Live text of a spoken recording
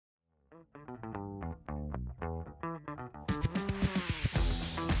Hey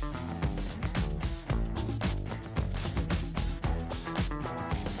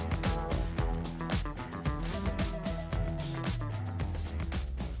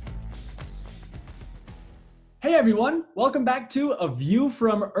everyone, welcome back to A View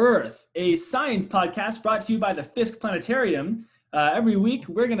from Earth, a science podcast brought to you by the Fiske Planetarium. Every week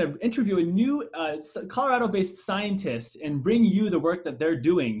we're going to interview a new Colorado-based scientist and bring you the work that they're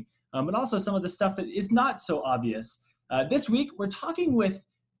doing, and also some of the stuff that is not so obvious. This week we're talking with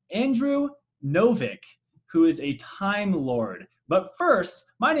Andrew Novick, who is a Time Lord. But first,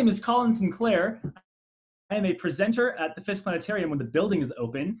 my name is Colin Sinclair. I am a presenter at the Fiske Planetarium when the building is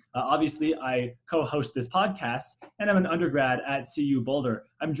open. Obviously, I co-host this podcast, and I'm an undergrad at CU Boulder.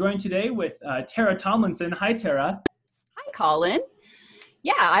 I'm joined today with Tara Tomlinson. Hi, Tara. Hi, Colin.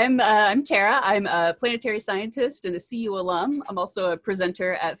 Yeah, I'm Tara. I'm a planetary scientist and a CU alum. I'm also a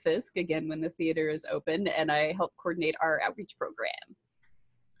presenter at Fiske, again, when the theater is open, and I help coordinate our outreach program.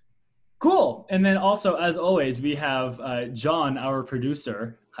 Cool. And then also, as always, we have John, our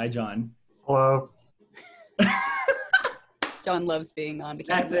producer. Hi, John. Hello. John loves being on the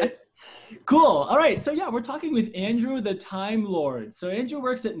camera. That's it. Cool. All right. So yeah, we're talking with Andrew, the Time Lord. So Andrew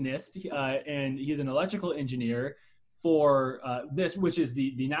works at NIST, and he's an electrical engineer for this, which is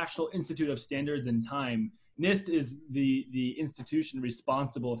the National Institute of Standards and Time. NIST is the institution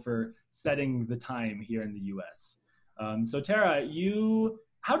responsible for setting the time here in the U.S. So Tara,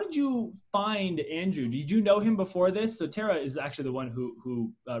 how did you find Andrew? Did you know him before this? So Tara is actually the one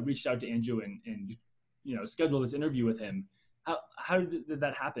who reached out to Andrew and scheduled this interview with him. How did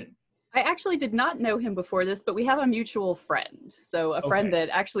that happen? I actually did not know him before this, but we have a mutual friend. So a friend that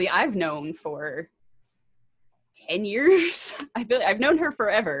actually I've known for 10 years. I feel like I've known her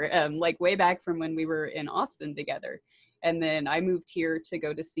forever, like way back from when we were in Austin together. And then I moved here to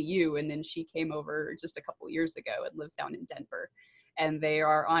go to CU, and then she came over just a couple years ago and lives down in Denver. And they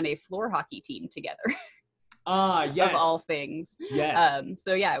are on a floor hockey team together. Yes. Of all things. Yes.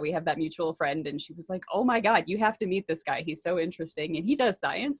 So yeah, we have that mutual friend, and she was like, oh my God, you have to meet this guy. He's so interesting, and he does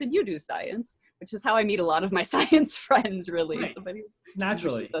science and you do science, which is how I meet a lot of my science friends, really. Right. Somebody's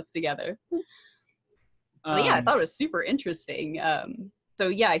naturally us together. But yeah, I thought it was super interesting. So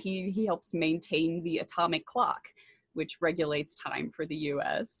yeah, he helps maintain the atomic clock, which regulates time for the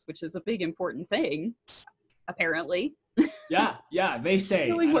US, which is a big important thing, apparently. Yeah, they say.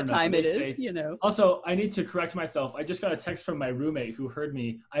 Knowing what time it is, Also, I need to correct myself. I just got a text from my roommate who heard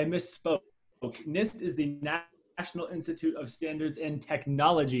me. I misspoke. NIST is the National Institute of Standards and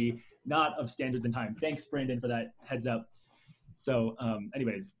Technology, not of Standards and Time. Thanks, Brandon, for that heads up. So,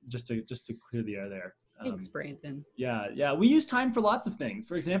 anyways, just to clear the air there. Thanks, Brandon. Yeah. We use time for lots of things.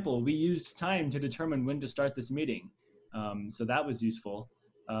 For example, we used time to determine when to start this meeting. So that was useful.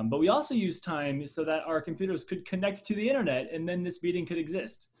 But we also use time so that our computers could connect to the internet, and then this meeting could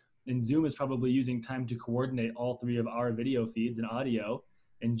exist. And Zoom is probably using time to coordinate all three of our video feeds and audio.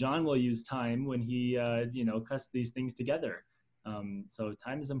 And John will use time when he, cuts these things together. So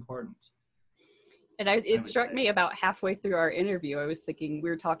time is important. And it struck me about halfway through our interview, I was thinking, we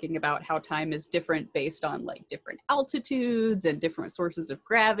were talking about how time is different based on like different altitudes and different sources of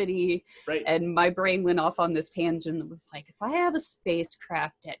gravity. Right. And my brain went off on this tangent and was like, if I have a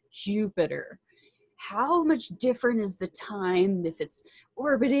spacecraft at Jupiter, how much different is the time if it's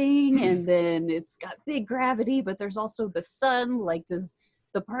orbiting and then it's got big gravity, but there's also the sun? Like, does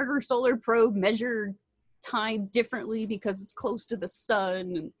the Parker Solar Probe measure time differently because it's close to the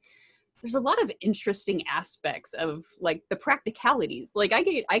sun? And there's a lot of interesting aspects of like the practicalities. Like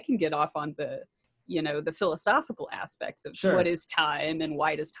I can get off on the philosophical aspects of what is time and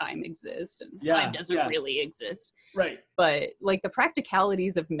why does time exist, and time doesn't really exist. Right. But like the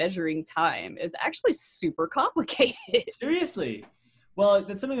practicalities of measuring time is actually super complicated. Seriously. Well,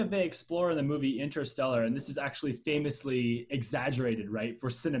 that's something that they explore in the movie Interstellar, and this is actually famously exaggerated, right, for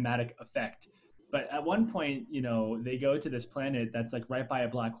cinematic effect. But at one point, they go to this planet that's like right by a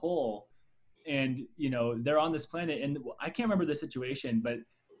black hole, and they're on this planet, and I can't remember the situation, but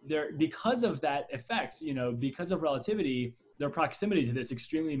because of that effect, because of relativity, their proximity to this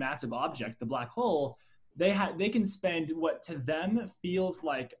extremely massive object, the black hole, they can spend what to them feels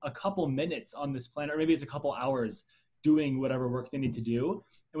like a couple minutes on this planet, or maybe it's a couple hours doing whatever work they need to do.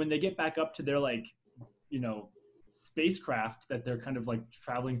 And when they get back up to their spacecraft that they're kind of like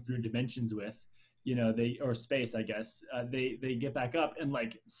traveling through dimensions with, or space, I guess, they get back up, and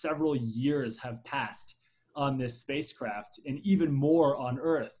like several years have passed on this spacecraft, and even more on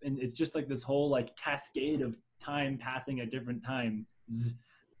Earth. And it's just like this whole like cascade of time passing at different times.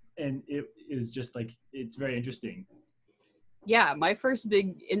 And it is just like, it's very interesting. Yeah, my first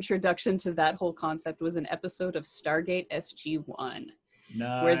big introduction to that whole concept was an episode of Stargate SG-1,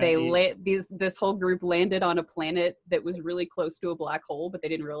 where Nice. this whole group landed on a planet that was really close to a black hole, but they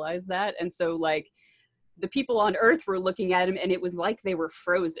didn't realize that. And so like the people on Earth were looking at him and it was like they were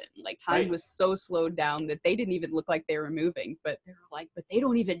frozen. Like time Right. was so slowed down that they didn't even look like they were moving, but they were like, but they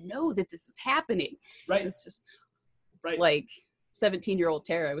don't even know that this is happening. Right. It's just Right. like 17-year-old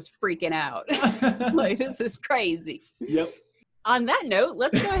Tara was freaking out. Like, this is crazy. Yep. On that note,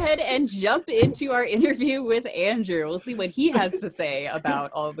 let's go ahead and jump into our interview with Andrew. We'll see what he has to say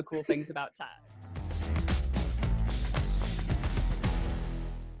about all of the cool things about time.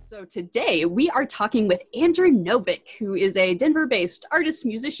 So today we are talking with Andrew Novick, who is a Denver-based artist,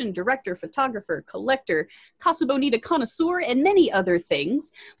 musician, director, photographer, collector, Casa Bonita connoisseur, and many other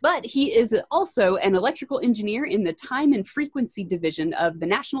things. But he is also an electrical engineer in the Time and Frequency Division of the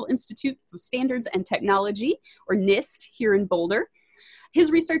National Institute of Standards and Technology, or NIST, here in Boulder. His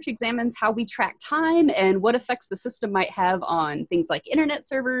research examines how we track time and what effects the system might have on things like internet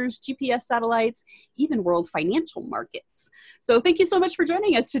servers, GPS satellites, even world financial markets. So thank you so much for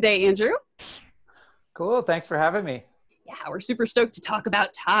joining us today, Andrew. Cool, thanks for having me. Yeah, we're super stoked to talk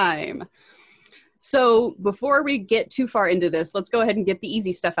about time. So before we get too far into this, let's go ahead and get the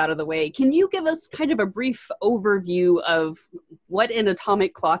easy stuff out of the way. Can you give us kind of a brief overview of what an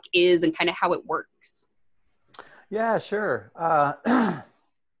atomic clock is and kind of how it works? Yeah, sure.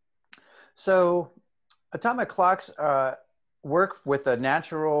 So atomic clocks work with the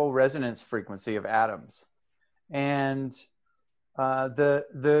natural resonance frequency of atoms. And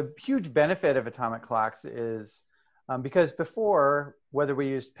the huge benefit of atomic clocks is because before, whether we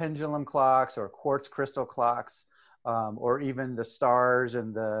used pendulum clocks or quartz crystal clocks, or even the stars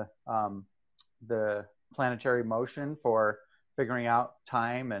and the planetary motion for figuring out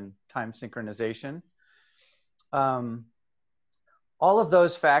time and time synchronization, all of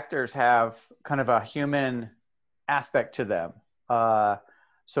those factors have kind of a human aspect to them.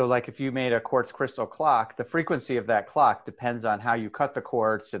 So like if you made a quartz crystal clock, the frequency of that clock depends on how you cut the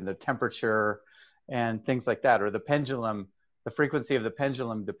quartz and the temperature and things like that. Or the pendulum, the frequency of the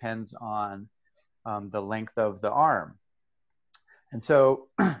pendulum depends on the length of the arm. And so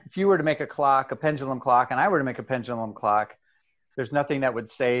if you were to make a clock, a pendulum clock, and I were to make a pendulum clock, there's nothing that would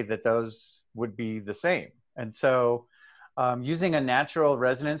say that those would be the same. And so using a natural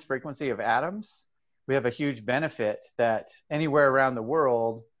resonance frequency of atoms, we have a huge benefit that anywhere around the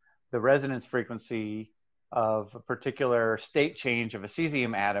world, the resonance frequency of a particular state change of a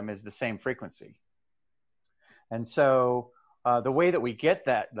cesium atom is the same frequency. And so the way that we get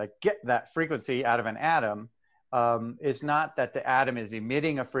that frequency out of an atom is not that the atom is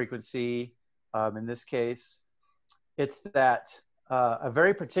emitting a frequency, in this case, it's that a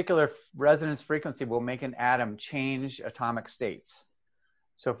very particular resonance frequency will make an atom change atomic states.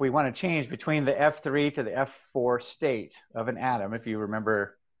 So if we want to change between the F3 to the F4 state of an atom, if you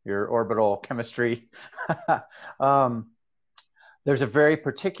remember your orbital chemistry, there's a very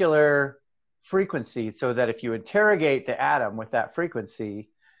particular frequency so that if you interrogate the atom with that frequency,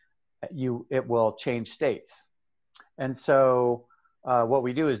 it will change states. And so what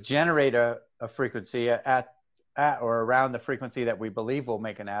we do is generate a frequency at or around the frequency that we believe will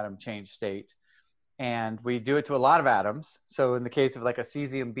make an atom change state. And we do it to a lot of atoms. So in the case of like a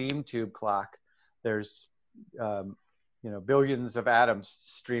cesium beam tube clock, there's billions of atoms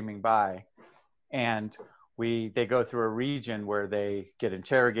streaming by. And they go through a region where they get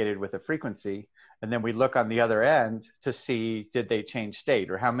interrogated with a frequency. And then we look on the other end to see, did they change state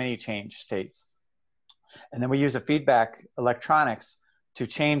or how many change states? And then we use a feedback electronics to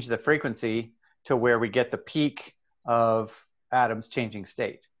change the frequency to where we get the peak of atoms changing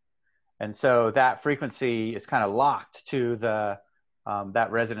state. And so that frequency is kind of locked to that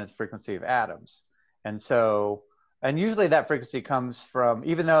resonance frequency of atoms. And usually that frequency comes from,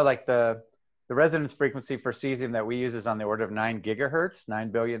 even though like the resonance frequency for cesium that we use is on the order of 9 gigahertz, 9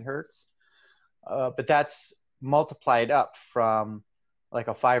 billion hertz, but that's multiplied up from like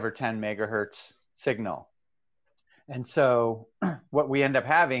a 5 or 10 megahertz signal. And so what we end up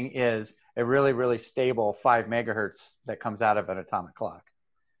having is a really, really stable 5 megahertz that comes out of an atomic clock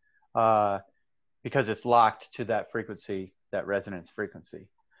because it's locked to that frequency, that resonance frequency.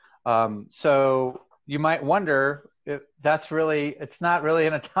 So you might wonder if it's not really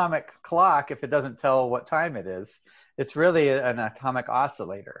an atomic clock if it doesn't tell what time it is. It's really an atomic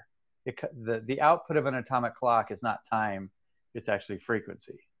oscillator. The output of an atomic clock is not time, it's actually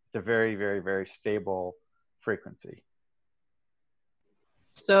frequency. It's a very, very, very stable frequency.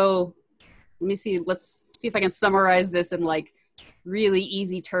 So let's see if I can summarize this in like really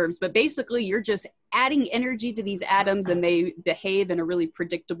easy terms, but basically you're just adding energy to these atoms and they behave in a really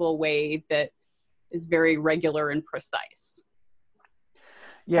predictable way that is very regular and precise.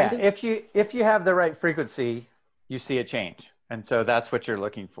 Yeah, Kind of? if you have the right frequency, you see a change. And so that's what you're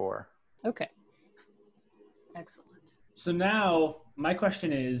looking for. Okay. Excellent. So now my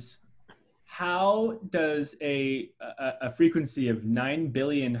question is, how does a frequency of 9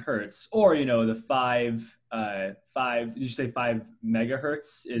 billion hertz, or the did you say 5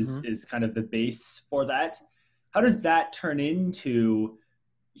 megahertz is kind of the base for that? How does that turn into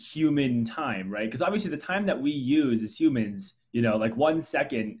human time, right? Because obviously the time that we use as humans, like 1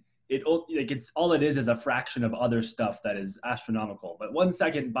 second, it's all it is a fraction of other stuff that is astronomical. But 1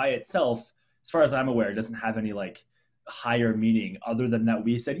 second by itself, as far as I'm aware, doesn't have any like higher meaning other than that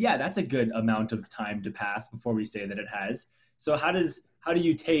we said, yeah, that's a good amount of time to pass before we say that it has. So how do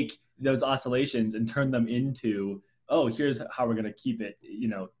you take those oscillations and turn them into, oh, here's how we're going to keep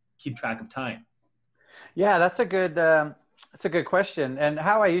track of time? Yeah, that's a good question. And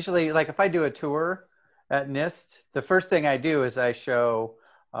how I usually, like if I do a tour at NIST, the first thing I do is I show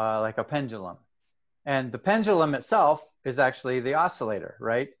like a pendulum. And the pendulum itself is actually the oscillator,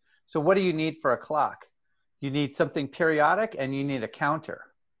 right? So what do you need for a clock? You need something periodic and you need a counter.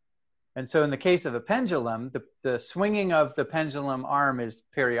 And so in the case of a pendulum, the swinging of the pendulum arm is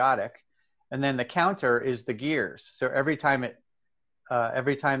periodic. And then the counter is the gears. So every time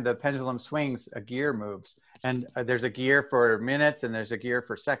the pendulum swings, a gear moves. And there's a gear for minutes and there's a gear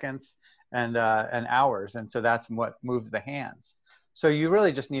for seconds and hours. And so that's what moves the hands. So you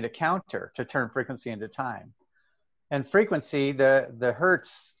really just need a counter to turn frequency into time. And frequency, the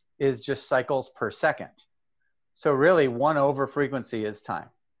hertz is just cycles per second. So really 1 over frequency is time.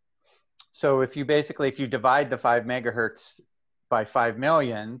 So if you divide the 5 megahertz by 5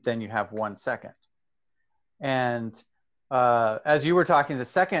 million, then you have 1 second. And as you were talking, the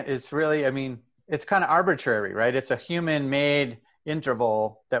second is really, it's kind of arbitrary, right? It's a human-made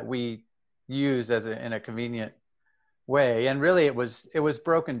interval that we use in a convenient way. And really it was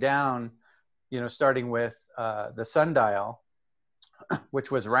broken down, starting with the sundial,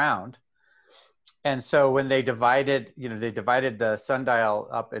 which was round. And so when they divided the sundial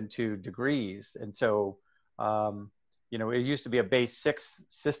up into degrees. And so, it used to be a base 6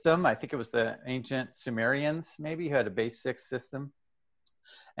 system. I think it was the ancient Sumerians, maybe, who had a base 6 system.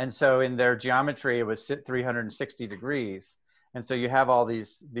 And so in their geometry, it was 360 degrees. And so you have all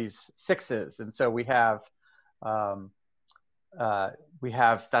these sixes. And so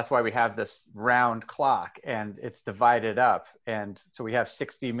that's why we have this round clock, and it's divided up. And so we have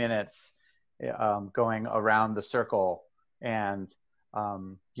 60 minutes going around the circle, and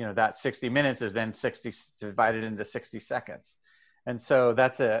that 60 minutes is then divided into 60 seconds. And so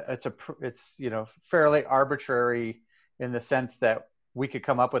it's fairly arbitrary in the sense that we could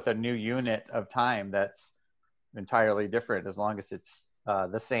come up with a new unit of time that's entirely different, as long as it's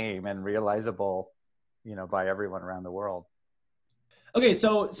the same and realizable by everyone around the world. Okay,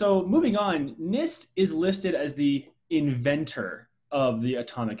 so moving on, NIST is listed as the inventor of the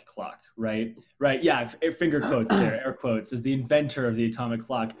atomic clock, right? Right, yeah, finger quotes there, air quotes, is the inventor of the atomic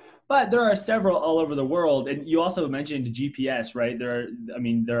clock. But there are several all over the world, and you also mentioned GPS, right? There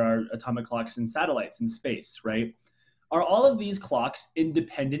are atomic clocks in satellites in space, right? Are all of these clocks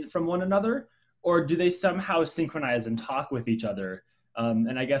independent from one another, or do they somehow synchronize and talk with each other?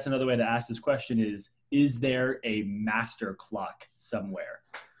 And I guess another way to ask this question is there a master clock somewhere?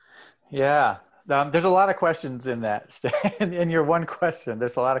 Yeah, there's a lot of questions in that. In your one question,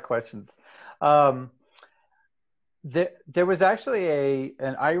 there's a lot of questions. There was actually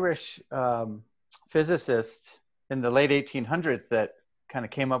an Irish physicist in the late 1800s that kind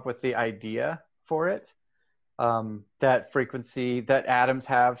of came up with the idea for it, that frequency, that atoms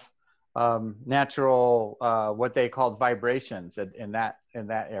have natural, what they called vibrations in that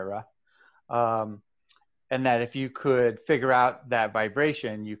era. And that if you could figure out that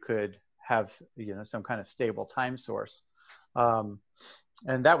vibration, you could have, some kind of stable time source. And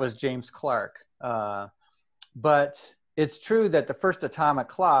that was James Clerk. But it's true that the first atomic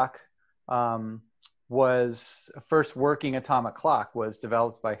clock first working atomic clock was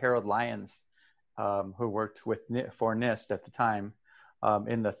developed by Harold Lyons, who worked for NIST at the time,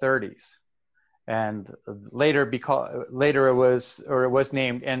 in the 30s. And later it was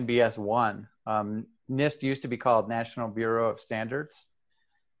named NBS-1. NIST used to be called National Bureau of Standards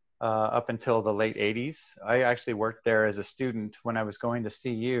up until the late 80s. I actually worked there as a student when I was going to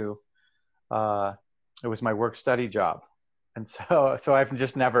CU. It was my work-study job. And so I've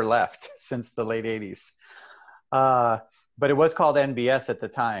just never left since the late 80s. But it was called NBS at the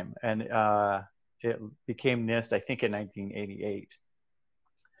time, and it became NIST, I think, in 1988.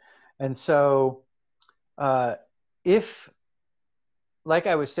 And so if, like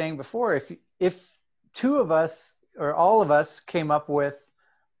I was saying before, if two of us or all of us came up with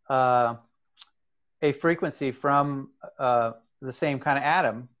a frequency from the same kind of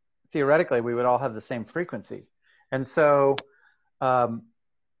atom, theoretically, we would all have the same frequency. And so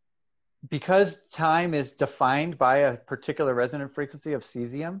because time is defined by a particular resonant frequency of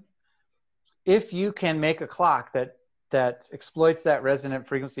cesium, if you can make a clock that exploits that resonant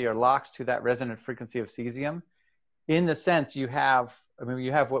frequency or locks to that resonant frequency of cesium, in the sense you have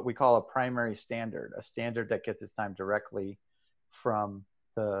what we call a primary standard, a standard that gets its time directly from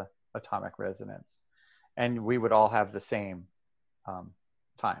the atomic resonance. And we would all have the same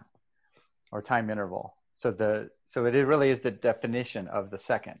time or time interval. So it really is the definition of the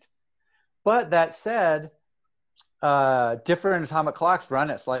second. But that said, different atomic clocks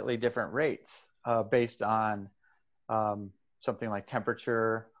run at slightly different rates based on something like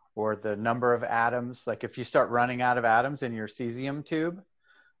temperature or the number of atoms. Like if you start running out of atoms in your cesium tube,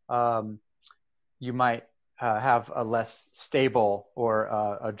 you might have a less stable or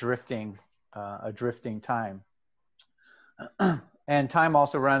a drifting time. And time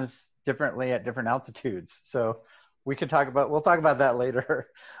also runs differently at different altitudes. So we'll talk about that later.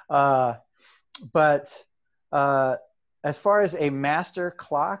 But as far as a master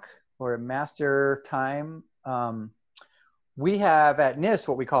clock or a master time, we have at NIST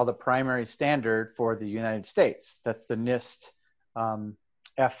what we call the primary standard for the United States. That's the NIST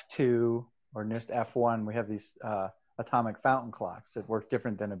F2 or NIST F1. We have these atomic fountain clocks that work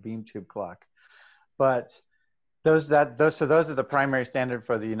different than a beam tube clock. But those are the primary standard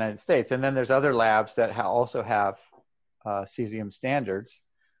for the United States. And then there's other labs that also have cesium standards.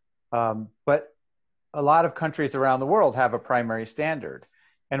 But a lot of countries around the world have a primary standard.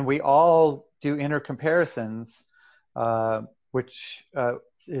 And we all do intercomparisons, which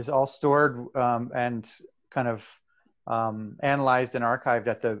is all stored and kind of analyzed and archived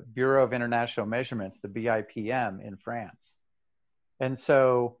at the Bureau of International Measurements, the BIPM in France. And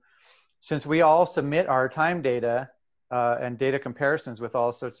so since we all submit our time data and data comparisons with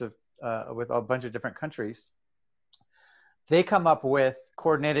all sorts of, with a bunch of different countries, they come up with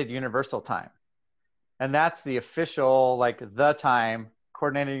coordinated universal time. And that's the official, like the time,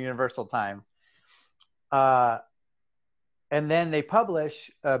 coordinated universal time. And then they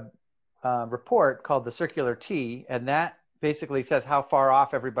publish a report called the circular T, and that basically says how far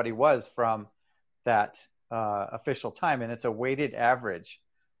off everybody was from that official time. And it's a weighted average.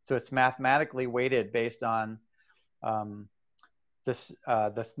 So it's mathematically weighted based on the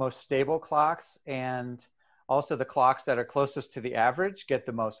most stable clocks, and also the clocks that are closest to the average get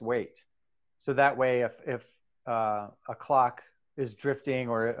the most weight. So that way, if a clock is drifting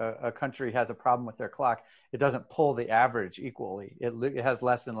or a country has a problem with their clock, it doesn't pull the average equally. It has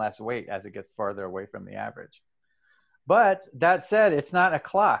less and less weight as it gets farther away from the average. But that said, it's not a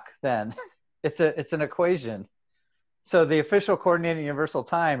clock then. It's an equation. So the official coordinated universal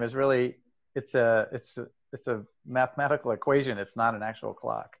time is really, it's a mathematical equation. It's not an actual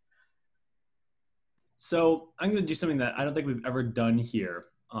clock. So I'm going to do something that I don't think we've ever done here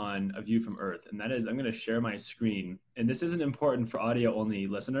on A View from Earth, and that is I'm going to share my screen. And this isn't important for audio-only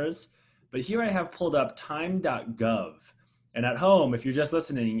listeners, but here I have pulled up time.gov. And at home, if you're just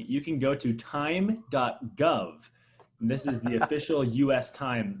listening, you can go to time.gov. And this is the official US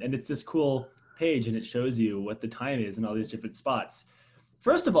time. And it's this cool page, and it shows you what the time is in all these different spots.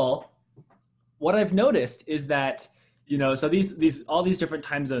 First of all, what I've noticed is that, you know, so all these different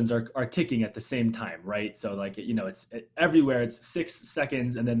time zones are ticking at the same time, right? So like, you know, it's everywhere, it's 6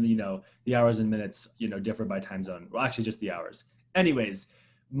 seconds, and then, you know, the hours and minutes, you know, differ by time zone. Well, actually just the hours. Anyways,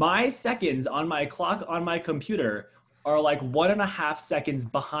 my seconds on my clock on my computer are like 1.5 seconds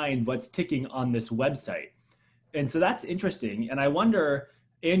behind what's ticking on this website. And so that's interesting. And I wonder,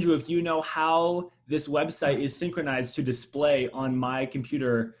 Andrew, if you know how this website is synchronized to display on my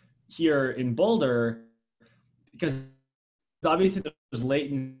computer here in Boulder, because obviously there's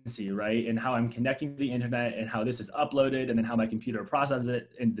latency, right? And how I'm connecting to the internet and how this is uploaded and then how my computer processes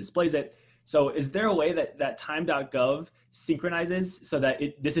it and displays it. So is there a way that time.gov synchronizes so that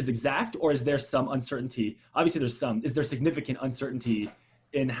this is exact, or is there some uncertainty? Obviously there's some. Is there significant uncertainty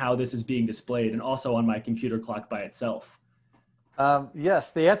in how this is being displayed and also on my computer clock by itself?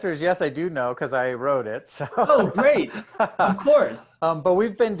 Yes, the answer is yes, I do know because I wrote it. So. Oh, great. Of course. But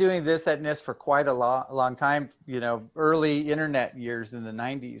we've been doing this at NIST for quite a long time. You know, early internet years in the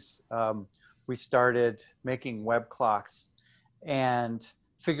 90s, we started making web clocks and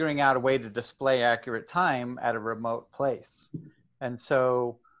figuring out a way to display accurate time at a remote place. And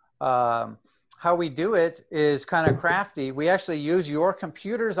so how we do it is kind of crafty. We actually use your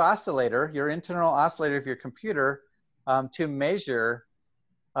computer's oscillator, your internal oscillator of your computer, to measure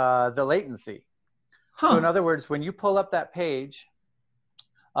the latency. So in other words, when you pull up that page,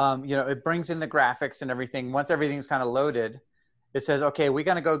 it brings in the graphics and everything. Once everything's kind of loaded, it says, okay, we're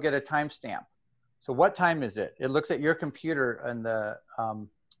going to go get a timestamp. So what time is it? It looks at your computer and the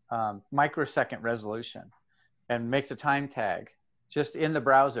microsecond resolution and makes a time tag just in the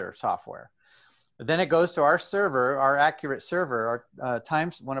browser software. Then it goes to our server, our accurate server,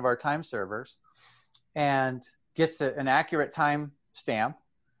 one of our time servers, and gets an accurate time stamp,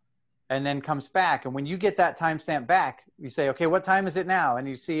 and then comes back. And when you get that timestamp back, you say, okay, what time is it now? And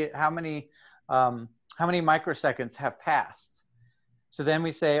you see how many microseconds have passed. So then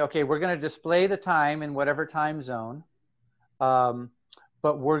we say, okay, we're going to display the time in whatever time zone,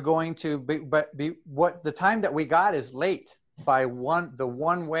 but we're going to what the time that we got is late by the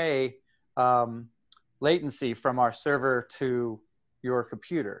one-way latency from our server to your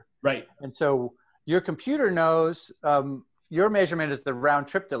computer. Right. And so your computer knows your measurement is the round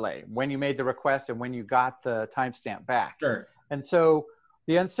trip delay when you made the request and when you got the timestamp back. Sure. And so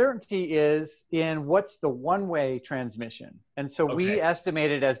the uncertainty is in what's the one-way transmission. And so we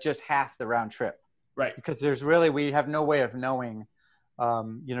estimate it as just half the round trip. Right. Because we have no way of knowing,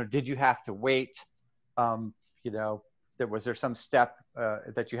 did you have to wait? Was there some step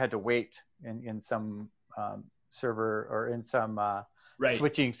that you had to wait in some server or in some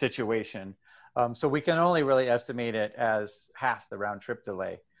switching situation? So we can only really estimate it as half the round trip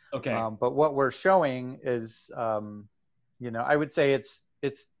delay. Okay. But what we're showing is, I would say it's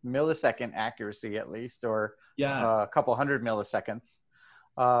millisecond accuracy at least, or a couple hundred milliseconds.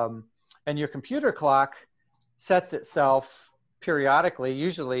 And your computer clock sets itself periodically.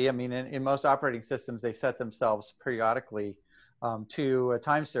 Usually, in most operating systems, they set themselves periodically to a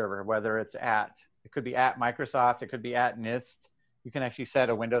time server, whether it could be at Microsoft, it could be at NIST. You can actually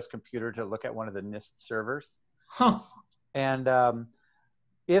set a Windows computer to look at one of the NIST servers. And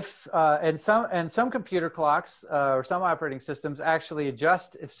some computer clocks or some operating systems actually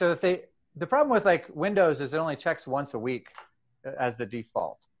adjust. The problem with like Windows is it only checks once a week as the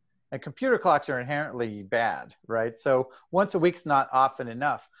default. And computer clocks are inherently bad, right? So once a week's not often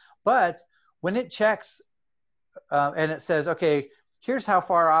enough. But when it checks and it says, okay, here's how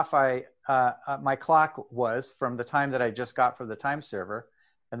far off my clock was from the time that I just got from the time server,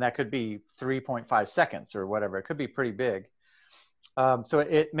 and that could be 3.5 seconds or whatever. It could be pretty big. So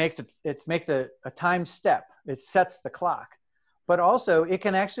it makes a time step. It sets the clock, but also it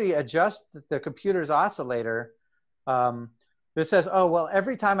can actually adjust the computer's oscillator. That says, oh, well,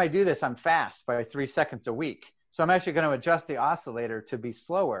 every time I do this, I'm fast by 3 seconds a week. So I'm actually going to adjust the oscillator to be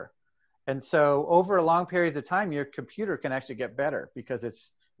slower. And so over a long period of time, your computer can actually get better because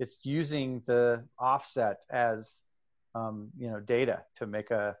it's using the offset as data to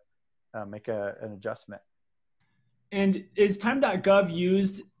make an adjustment. And is time.gov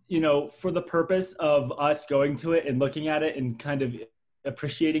used, for the purpose of us going to it and looking at it and kind of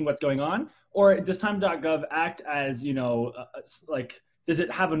appreciating what's going on? Or does time.gov act as, does it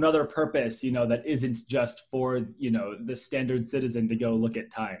have another purpose, that isn't just for, the standard citizen to go look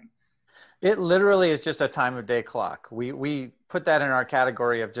at time? It literally is just a time of day clock. We put that in our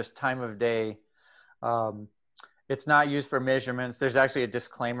category of just time of day. It's not used for measurements. There's actually a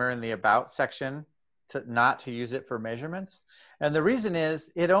disclaimer in the about section not to use it for measurements. And the reason is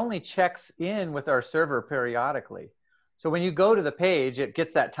it only checks in with our server periodically. So when you go to the page, it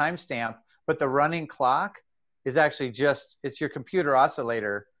gets that timestamp, but the running clock is actually it's your computer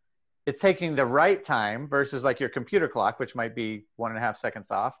oscillator. It's taking the right time versus like your computer clock, which might be 1.5 seconds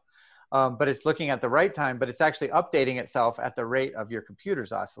off. But it's looking at the right time, but it's actually updating itself at the rate of your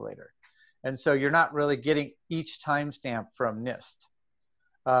computer's oscillator. And so you're not really getting each timestamp from NIST.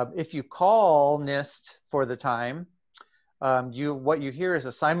 If you call NIST for the time, what you hear is a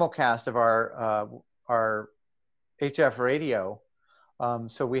simulcast of our HF radio.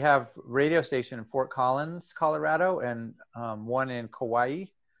 So we have radio station in Fort Collins, Colorado, and one in Hawaii.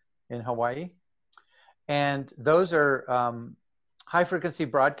 And those are high frequency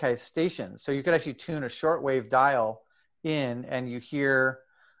broadcast stations. So you could actually tune a shortwave dial in and you hear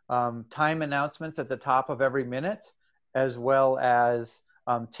time announcements at the top of every minute, as well as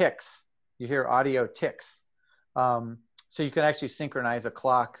ticks. You hear audio ticks. So you can actually synchronize a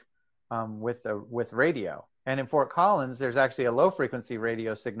clock with radio. And in Fort Collins, there's actually a low frequency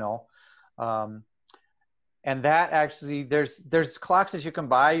radio signal. And that actually, there's clocks that you can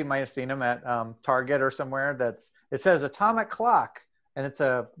buy. You might have seen them at Target or somewhere. It says atomic clock, and it's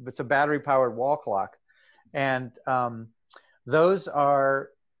a battery powered wall clock. And those are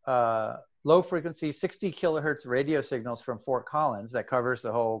low frequency 60 kilohertz radio signals from Fort Collins that covers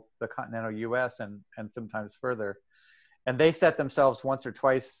the continental US and sometimes further. And they set themselves once or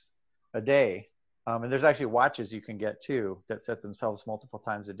twice a day. And there's actually watches you can get too that set themselves multiple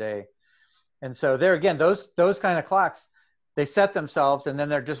times a day. And so there again, those kind of clocks, they set themselves and then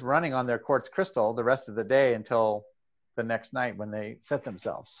they're just running on their quartz crystal the rest of the day until the next night when they set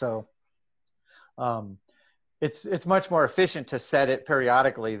themselves. So it's much more efficient to set it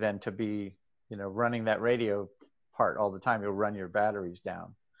periodically than to be, running that radio part all the time. You'll run your batteries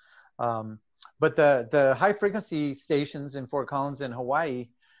down. But the high frequency stations in Fort Collins in Hawaii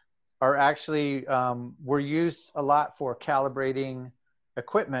are actually, were used a lot for calibrating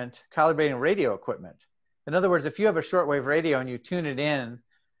radio equipment. In other words, if you have a shortwave radio and you tune it in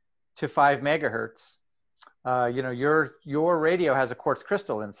to 5 megahertz, your radio has a quartz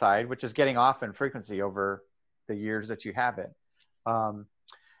crystal inside, which is getting off in frequency over the years that you have it.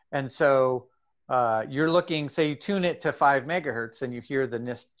 And so you're looking, say you tune it to 5 megahertz and you hear the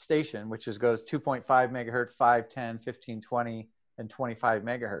NIST station, which goes 2.5 megahertz, 5, 10, 15, 20, and 25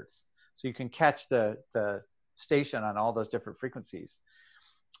 megahertz. So you can catch the station on all those different frequencies.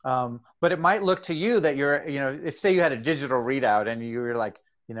 But it might look to you that you're, if say you had a digital readout and you were like,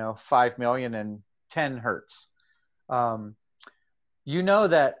 5 million and 10 hertz, that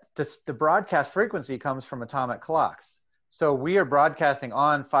the broadcast frequency comes from atomic clocks. So we are broadcasting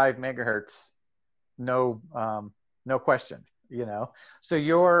on 5 megahertz, no question, So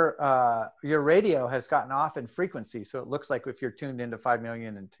your radio has gotten off in frequency. So it looks like if you're tuned into 5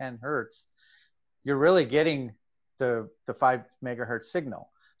 million and 10 hertz, you're really getting the 5 megahertz signal.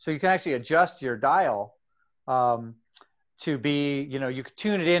 So you can actually adjust your dial to be, you can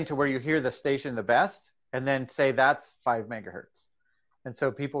tune it in to where you hear the station the best, and then say that's 5 megahertz. And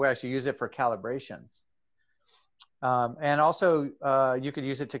so people actually use it for calibrations. And also you could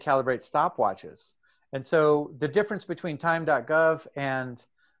use it to calibrate stopwatches. And so the difference between time.gov and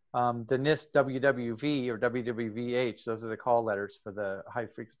the NIST WWV or WWVH, those are the call letters for the high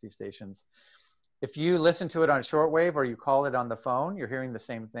frequency stations. If you listen to it on shortwave or you call it on the phone, you're hearing the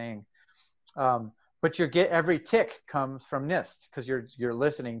same thing. But every tick comes from NIST because you're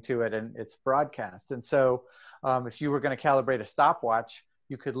listening to it and it's broadcast. And so if you were going to calibrate a stopwatch,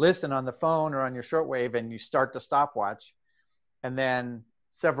 you could listen on the phone or on your shortwave and you start the stopwatch. And then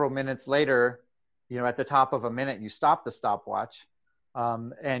several minutes later, at the top of a minute, you stop the stopwatch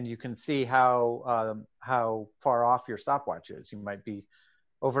and you can see how far off your stopwatch is. You might be,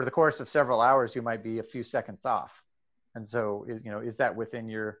 over the course of several hours, you might be a few seconds off. And so, is that within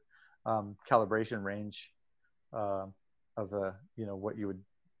your calibration range of what you would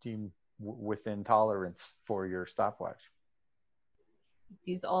deem within tolerance for your stopwatch?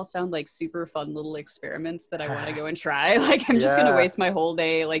 These all sound like super fun little experiments that I want to go and try. Like I'm just going to waste my whole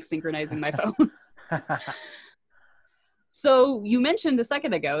day like synchronizing my phone. So you mentioned a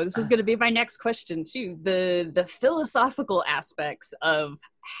second ago, this is going to be my next question too, the philosophical aspects of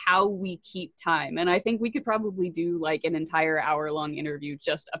how we keep time. And I think we could probably do like an entire hour-long interview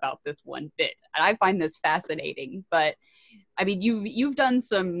just about this one bit. And I find this fascinating, but I mean, you've done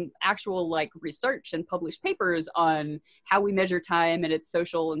some actual like research and published papers on how we measure time and its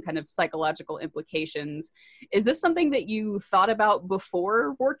social and kind of psychological implications. Is this something that you thought about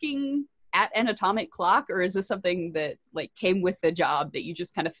before working at an atomic clock, or is this something that like came with the job that you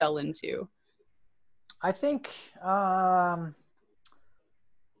just kind of fell into? I think, I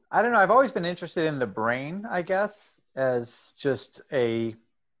don't know. I've always been interested in the brain, I guess, as just a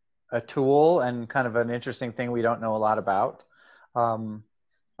tool and kind of an interesting thing we don't know a lot about. I'm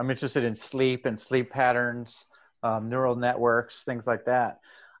interested in sleep and sleep patterns, neural networks, things like that.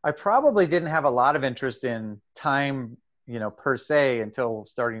 I probably didn't have a lot of interest in time, per se, until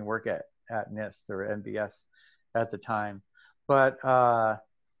starting work at NIST or NBS at the time. But I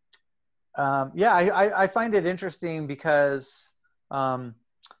find it interesting because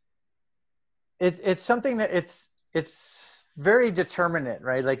it's something that it's very determinate,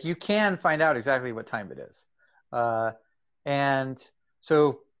 right? Like you can find out exactly what time it is. And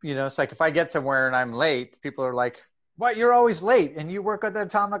so, it's like if I get somewhere and I'm late, people are like, "What? You're always late and you work at the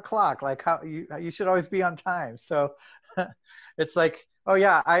atomic clock. Like how you should always be on time." So it's like, oh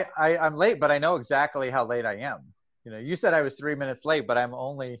yeah, I'm late, but I know exactly how late I am. You said I was 3 minutes late, but I'm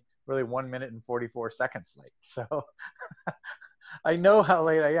only really 1 minute and 44 seconds late. So I know how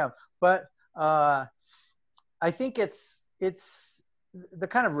late I am. But I think it's the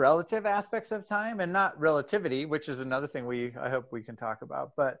kind of relative aspects of time and not relativity, which is another thing I hope we can talk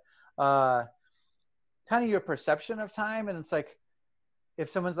about, but kind of your perception of time. And it's like, if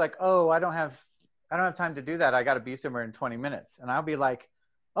someone's like, "Oh, I don't have time to do that. I got to be somewhere in 20 minutes." And I'll be like,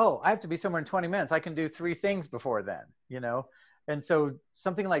 oh, I have to be somewhere in 20 minutes. I can do 3 things before then, you know? And so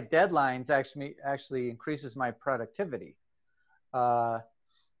something like deadlines actually increases my productivity. Uh,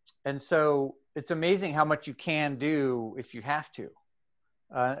 and so it's amazing how much you can do if you have to.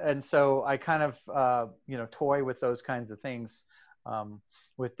 And so I kind of, toy with those kinds of things,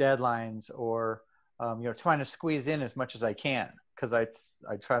 with deadlines, or, trying to squeeze in as much as I can, because I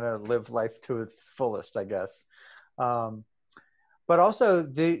try to live life to its fullest, I guess. But also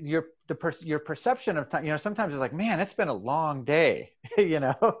your perception of time, sometimes it's like, man, it's been a long day,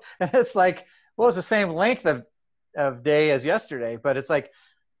 and it's like, well, it's the same length of day as yesterday, but it's like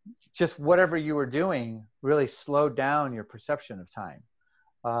just whatever you were doing really slowed down your perception of time.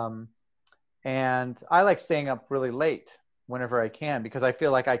 And I like staying up really late whenever I can, because I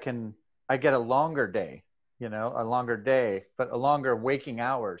feel like I get a longer day, but a longer waking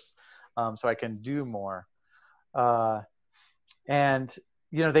hours, so I can do more. And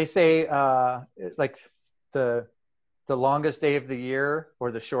they say like the longest day of the year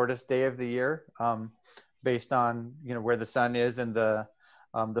or the shortest day of the year, based on where the sun is and the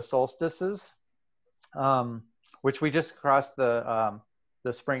solstices, which we just crossed the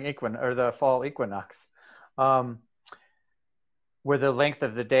spring or the fall equinox, where the length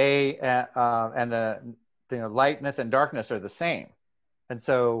of the day and the lightness and darkness are the same. And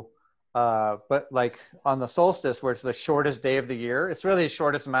so, but like on the solstice, where it's the shortest day of the year, it's really the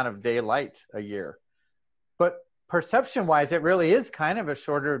shortest amount of daylight a year. But perception wise, it really is kind of a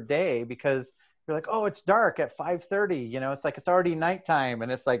shorter day, because you're like, oh, it's dark at 5:30, it's like, it's already nighttime.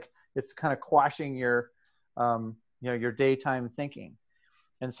 And it's like, it's kind of quashing your, your daytime thinking.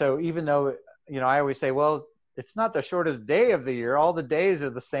 And so even though, I always say, well, it's not the shortest day of the year, all the days are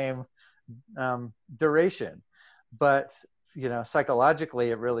the same duration. But, psychologically,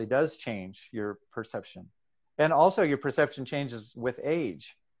 it really does change your perception. And also your perception changes with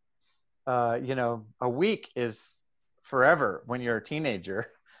age. A week is forever when you're a teenager.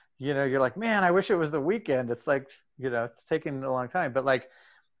 You're like, man, I wish it was the weekend. It's like, it's taking a long time. But like,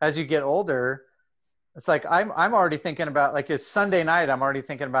 as you get older, it's like, I'm already thinking about, like, it's Sunday night, I'm already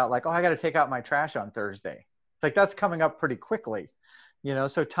thinking about, like, oh, I got to take out my trash on Thursday. It's like, that's coming up pretty quickly,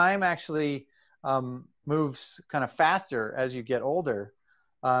 so time actually moves kind of faster as you get older.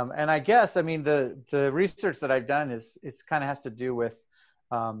 And I guess, I mean, the research that I've done it's kind of has to do with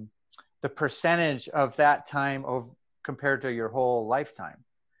the percentage of that time compared to your whole lifetime.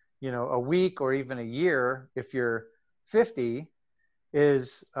 A week or even a year, if you're 50,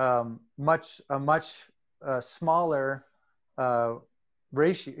 is a much smaller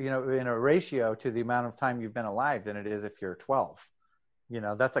ratio, in a ratio to the amount of time you've been alive than it is if you're 12.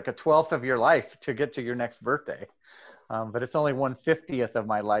 That's like a 12th of your life to get to your next birthday. But it's only 1/50th of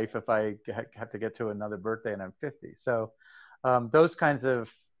my life if I have to get to another birthday and I'm 50. So those kinds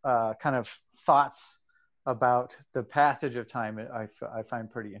of thoughts about the passage of time, I find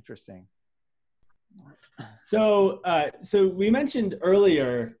pretty interesting. So we mentioned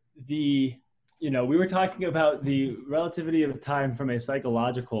earlier we were talking about the relativity of time from a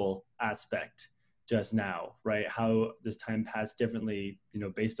psychological aspect just now, right? How does time pass differently,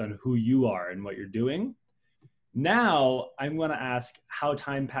 based on who you are and what you're doing. Now I'm going to ask how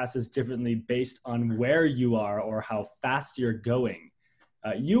time passes differently based on where you are or how fast you're going.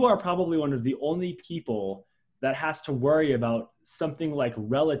 You are probably one of the only people that has to worry about something like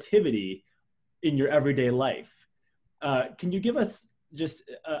relativity in your everyday life. Can you give us just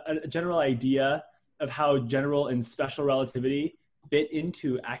a general idea of how general and special relativity fit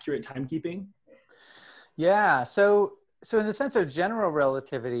into accurate timekeeping? Yeah, so in the sense of general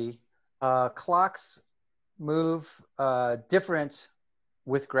relativity, clocks move different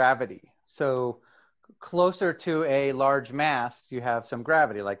with gravity. So closer to a large mass, you have some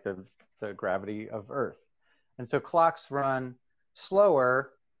gravity, like the gravity of Earth. And so clocks run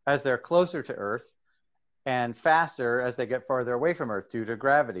slower as they're closer to Earth, and faster as they get farther away from Earth due to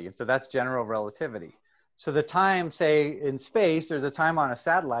gravity. And so that's general relativity. So the time, say, in space, or the time on a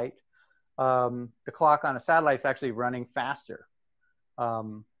satellite, the clock on a satellite is actually running faster,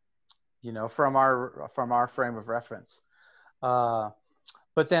 from our frame of reference.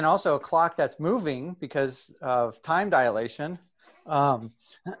 But then also a clock that's moving because of time dilation.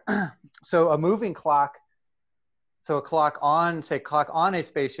 So a moving clock, so a clock on a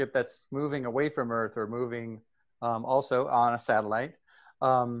spaceship that's moving away from Earth, or moving also on a satellite,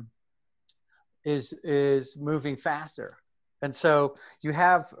 is moving faster. And so you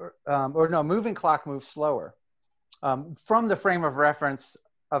have, moving clock moves slower from the frame of reference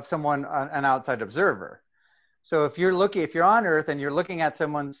of someone, an outside observer. So if you're on Earth and you're looking at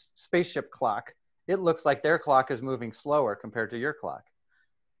someone's spaceship clock, it looks like their clock is moving slower compared to your clock.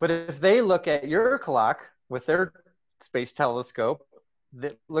 But if they look at your clock with their space telescope,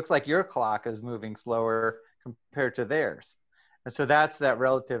 it looks like your clock is moving slower compared to theirs. And so that's that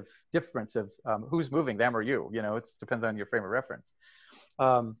relative difference of who's moving, them or you. You know, it depends on your frame of reference.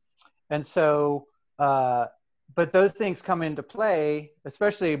 And so, but those things come into play,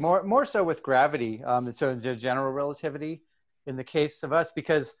 especially more so with gravity. So the general relativity in the case of us,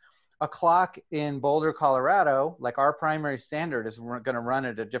 because a clock in Boulder, Colorado, like our primary standard, is going to run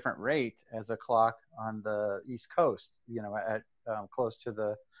at a different rate as a clock on the East Coast. You know, at close to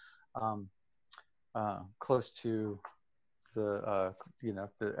the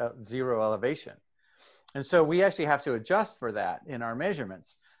zero elevation. And so we actually have to adjust for that in our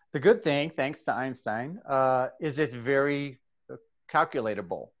measurements. The good thing, thanks to Einstein, is it's very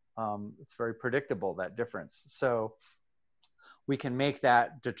calculatable. It's very predictable, that difference. So we can make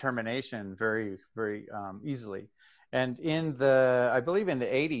that determination very, very easily. And I believe in the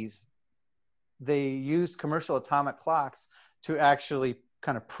 80s, they used commercial atomic clocks to actually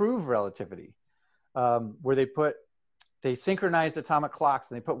kind of prove relativity, where they synchronized atomic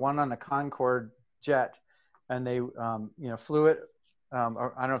clocks, and they put one on a Concorde jet, and they flew it. I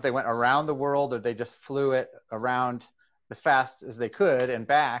don't know if they went around the world or they just flew it around as fast as they could and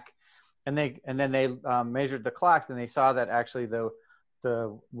back, and then they measured the clocks, and they saw that actually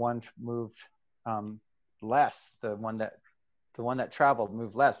the one moved less. The one that traveled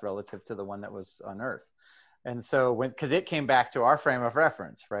moved less relative to the one that was on Earth, and so because it came back to our frame of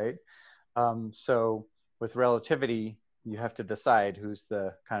reference, right? So with relativity, you have to decide who's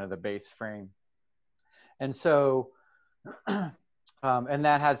the kind of the base frame. And so, and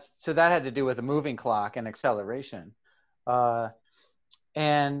that had to do with a moving clock and acceleration.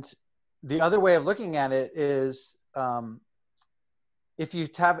 And the other way of looking at it is, if you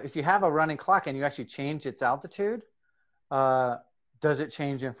have a running clock and you actually change its altitude, does it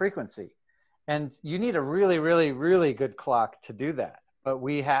change in frequency? And you need a really, really, really good clock to do that. But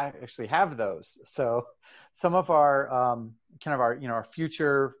we actually have those. So some of our our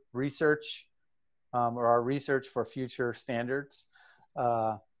future research, or our research for future standards,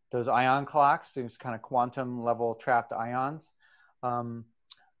 those ion clocks, these kind of quantum level trapped ions,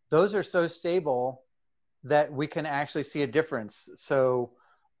 those are so stable that we can actually see a difference. So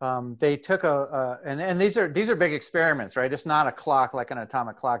they took and these are big experiments, right? It's not a clock like an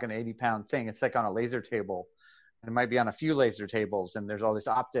atomic clock, an 80-pound thing. It's like on a laser table. It might be on a few laser tables, and there's all this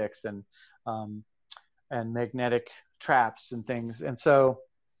optics and magnetic traps and things. And so,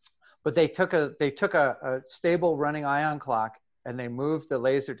 but they took a stable running ion clock, and they moved the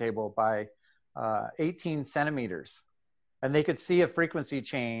laser table by 18 centimeters, and they could see a frequency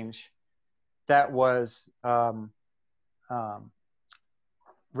change that was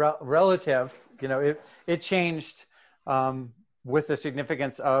relative. You know, it changed with the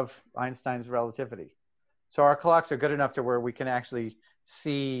significance of Einstein's relativity. So our clocks are good enough to where we can actually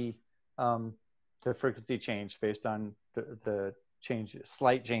see the frequency change based on the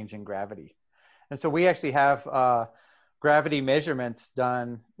slight change in gravity. And so we actually have gravity measurements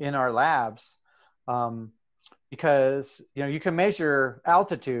done in our labs, because you can measure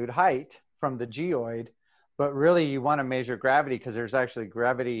altitude, height from the geoid, but really you want to measure gravity, because there's actually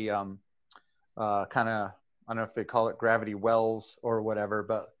gravity kind of, I don't know if they call it gravity wells or whatever,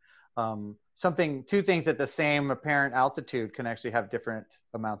 but two things at the same apparent altitude can actually have different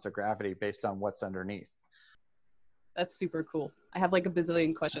amounts of gravity based on what's underneath. That's super cool. I have like a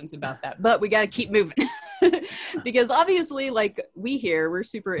bazillion questions about that, but we got to keep moving because obviously, like we're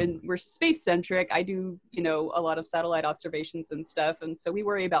space centric. I do, a lot of satellite observations and stuff. And so we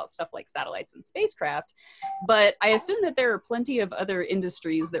worry about stuff like satellites and spacecraft, but I assume that there are plenty of other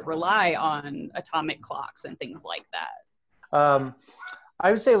industries that rely on atomic clocks and things like that. I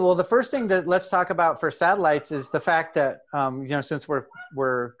would say, well, the first thing that let's talk about for satellites is the fact that, since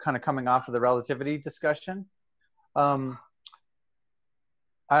we're kind of coming off of the relativity discussion, I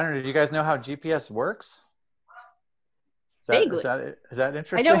don't know, do you guys know how GPS works? Vaguely. Is that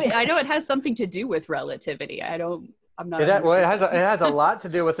interesting? I know it has something to do with relativity. I'm not. It has a lot to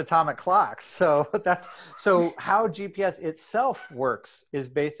do with atomic clocks. So how GPS itself works is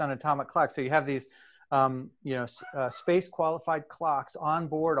based on atomic clocks. So you have these space qualified clocks on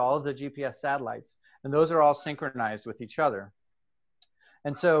board all of the GPS satellites, and those are all synchronized with each other.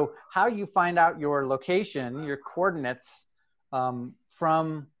 And so how you find out your location, your coordinates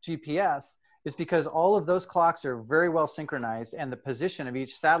from GPS is because all of those clocks are very well synchronized, and the position of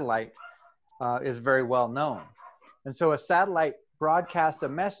each satellite is very well known. And so a satellite broadcasts a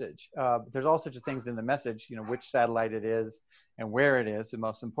message. There's all sorts of things in the message, which satellite it is and where it is, the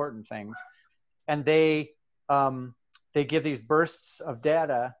most important things. And they they give these bursts of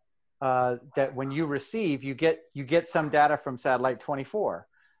data that when you receive, you get some data from satellite 24,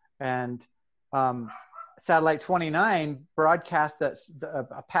 and satellite 29 broadcasts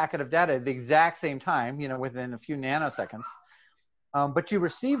a packet of data at the exact same time, you know, within a few nanoseconds. But you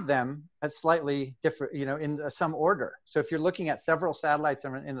receive them at slightly different, you know, in some order. So if you're looking at several satellites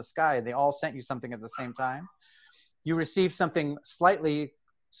in the sky, and they all sent you something at the same time, you receive something slightly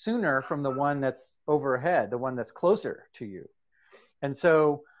sooner from the one that's overhead, the one that's closer to you. And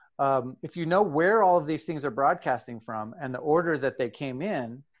so if you know where all of these things are broadcasting from and the order that they came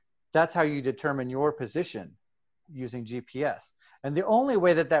in, that's how you determine your position using GPS. And the only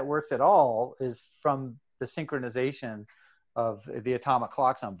way that that works at all is from the synchronization of the atomic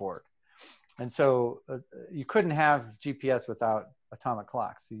clocks on board. And so you couldn't have GPS without atomic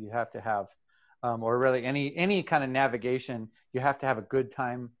clocks. So you have to have, or really any kind of navigation, you have to have a good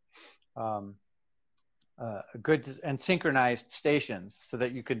time, good and synchronized stations so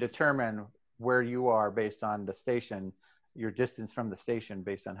that you can determine where you are based on the station, your distance from the station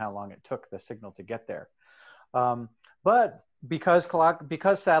based on how long it took the signal to get there. But because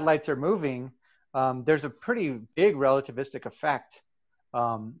satellites are moving, there's a pretty big relativistic effect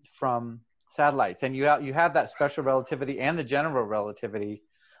from satellites, and you have that special relativity and the general relativity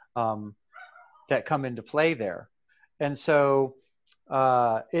that come into play there. And so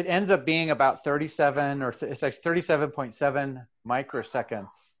it ends up being about 37 or it's like 37.7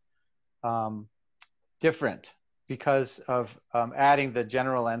 microseconds different because of adding the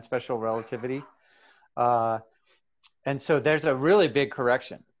general and special relativity. And so there's a really big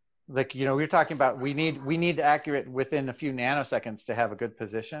correction. Like, you know, we're talking about we need accurate within a few nanoseconds to have a good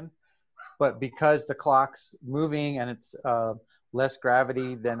position. But because the clock's moving and it's less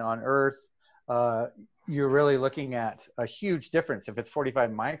gravity than on Earth, you're really looking at a huge difference if it's 45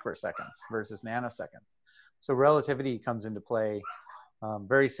 microseconds versus nanoseconds. So relativity comes into play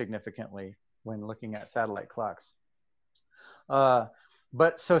very significantly when looking at satellite clocks.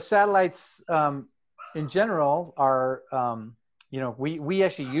 But so satellites in general are, you know, we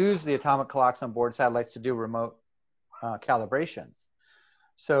actually use the atomic clocks on board satellites to do remote calibrations.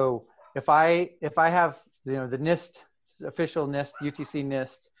 So if I have, you know, the NIST, official NIST, UTC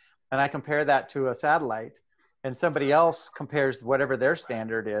NIST, and I compare that to a satellite, and somebody else compares whatever their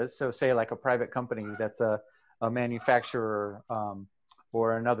standard is, so say like a private company that's a manufacturer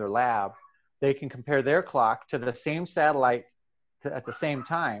or another lab, they can compare their clock to the same satellite at the same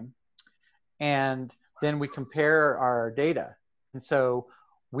time, and then we compare our data. And so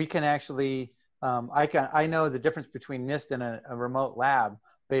we can actually, I know the difference between NIST and a remote lab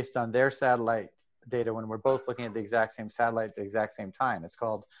based on their satellite data when we're both looking at the exact same satellite at the exact same time. It's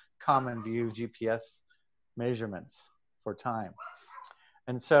called common view GPS measurements for time.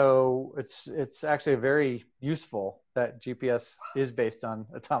 And so it's actually very useful that GPS is based on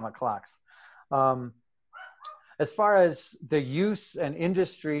atomic clocks. As far as the use and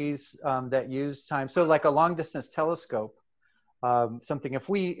industries that use time, so like a long distance telescope, something, if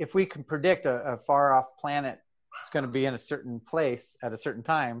we can predict a far off planet is going to be in a certain place at a certain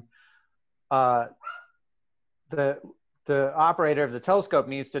time, the operator of the telescope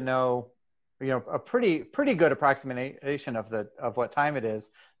needs to know, you know, a pretty good approximation of what time it is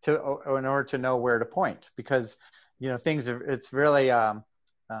in order to know where to point, because, you know, it's really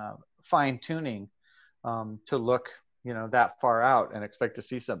fine tuning to look, you know, that far out and expect to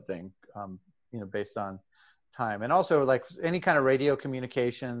see something, you know, based on time. And also like any kind of radio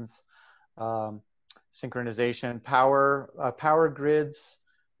communications, synchronization, power grids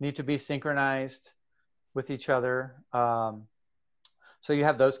need to be synchronized with each other. So you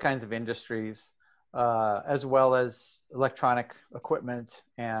have those kinds of industries, as well as electronic equipment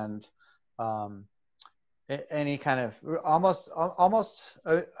and any kind of almost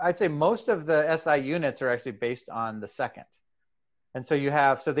I'd say most of the SI units are actually based on the second. And so you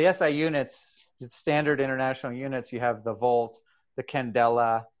have, so the SI units, standard international units, you have the volt, the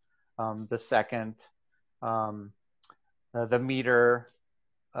candela, the second, the meter,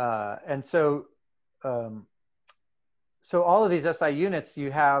 and so so all of these SI units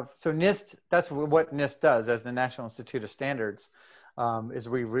you have, so NIST, that's what NIST does as the National Institute of Standards, is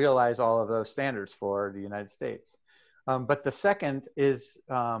we realize all of those standards for the United States. But the second is,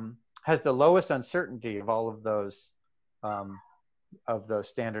 has the lowest uncertainty of all of those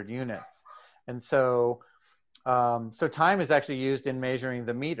standard units. And so, so time is actually used in measuring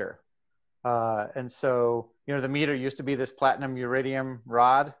the meter. And so, you know, the meter used to be this platinum iridium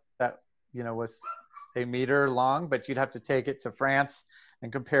rod that, you know, was a meter long, but you'd have to take it to France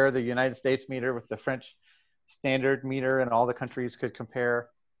and compare the United States meter with the French standard meter, and all the countries could compare.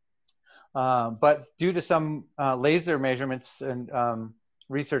 But due to some laser measurements and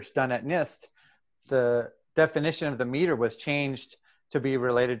research done at NIST, the definition of the meter was changed to be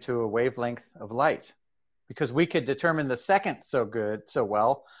related to a wavelength of light, because we could determine the second so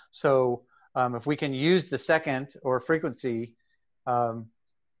well. So if we can use the second or frequency, in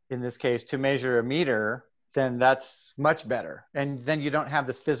this case, to measure a meter, then that's much better. And then you don't have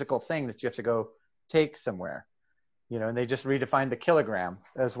this physical thing that you have to go take somewhere, and they just redefined the kilogram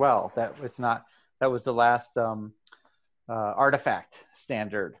as well. That was the last artifact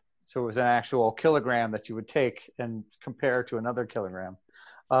standard. So it was an actual kilogram that you would take and compare to another kilogram.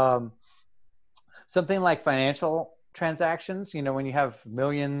 Something like financial transactions, when you have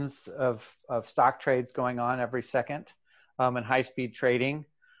millions of stock trades going on every second, and high-speed trading,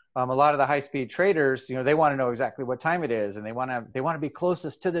 a lot of the high-speed traders, they want to know exactly what time it is, and they want to be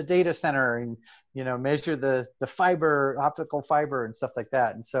closest to the data center, and measure the optical fiber and stuff like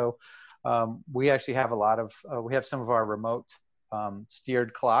that. And so we actually have we have some of our remote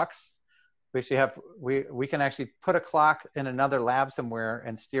steered clocks. We can actually put a clock in another lab somewhere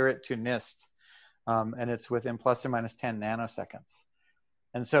and steer it to NIST, and it's within plus or minus 10 nanoseconds.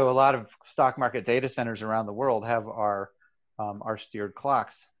 And so a lot of stock market data centers around the world have our steered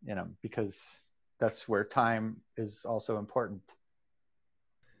clocks in them, because that's where time is also important.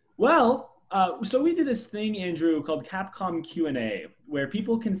 Well, so we do this thing, Andrew, called Capcom Q&A, where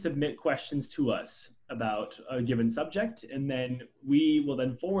people can submit questions to us about a given subject, and then we will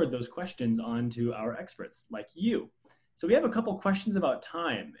then forward those questions on to our experts like you. So we have a couple questions about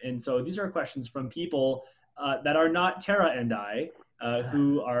time. And so these are questions from people that are not Tara and I,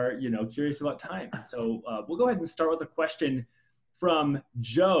 who are, curious about time. And so we'll go ahead and start with a question from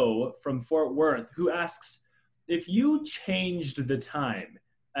Joe from Fort Worth, who asks, if you changed the time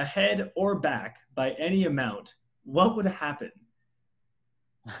ahead or back by any amount, what would happen?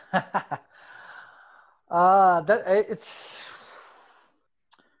 It's,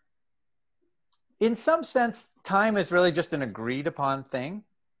 in some sense, time is really just an agreed upon thing.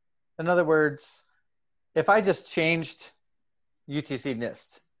 In other words, if I just changed UTC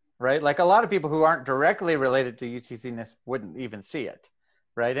NIST, right? Like a lot of people who aren't directly related to UTC NIST wouldn't even see it,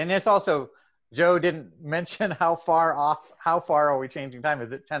 right? And it's also, Joe didn't mention how far are we changing time?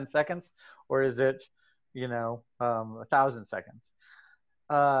 Is it 10 seconds or is it, 1,000 seconds?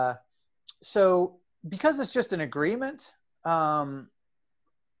 So because it's just an agreement,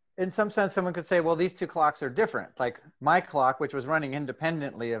 in some sense, someone could say, well, these two clocks are different. Like my clock, which was running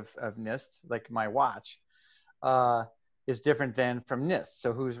independently of NIST, like my watch, is different than from NIST.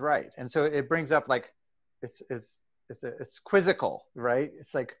 So who's right? And so it brings up like, it's quizzical, right?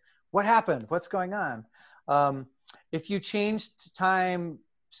 It's like, what happened? What's going on? If you changed time,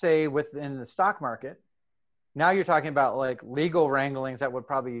 say within the stock market, now you're talking about like legal wranglings that would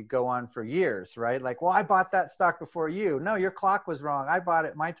probably go on for years, right? Like, well, I bought that stock before you. No, your clock was wrong. I bought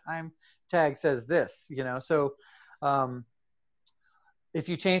it. My time tag says this, So if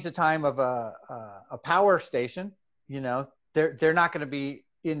you change the time of a power station, they're not going to be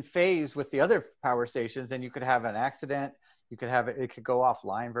in phase with the other power stations, and you could have an accident. You could have it could go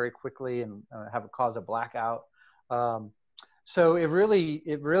offline very quickly and cause a blackout. So it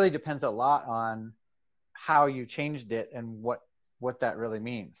really depends a lot on how you changed it and what that really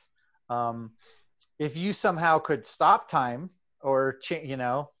means. If you somehow could stop time or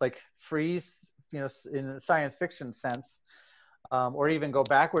like freeze, in the science fiction sense, or even go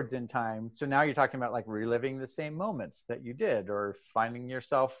backwards in time. So now you're talking about like reliving the same moments that you did, or finding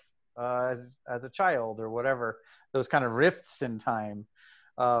yourself as a child, or whatever, those kind of rifts in time.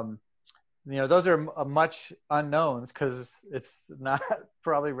 Those are much unknowns because it's not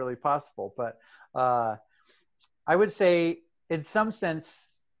probably really possible. But I would say, in some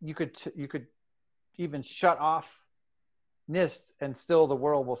sense, you could even shut off NIST, and still the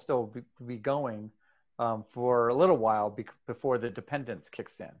world will still be going for a little while before the dependence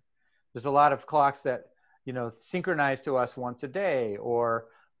kicks in. There's a lot of clocks that synchronize to us once a day, or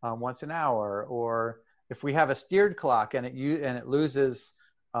once an hour, or if we have a steered clock and it loses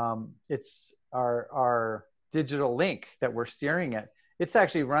it's our digital link that we're steering it, it's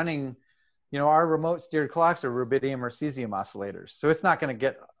actually running. Our remote steered clocks are rubidium or cesium oscillators, so it's not going to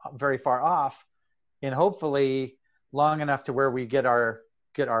get very far off, and hopefully long enough to where we get our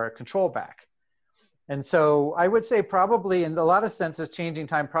control back. And so I would say probably in a lot of senses, changing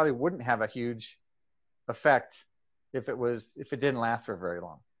time probably wouldn't have a huge effect if it didn't last for very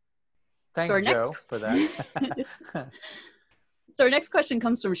long. Thanks, Joe, for that. So our next question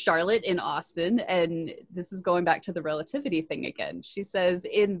comes from Charlotte in Austin, and this is going back to the relativity thing again. She says,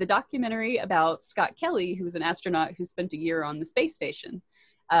 in the documentary about Scott Kelly, who was an astronaut who spent a year on the space station,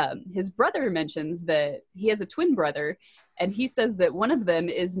 his brother mentions that he has a twin brother, and he says that one of them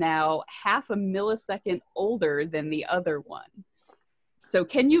is now half a millisecond older than the other one. So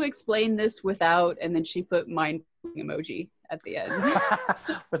can you explain this without, and then she put mind-blowing emoji at the end.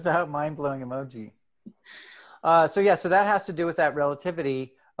 Without mind-blowing emoji. So that has to do with that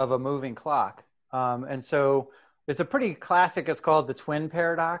relativity of a moving clock. And so it's a pretty classic, it's called the twin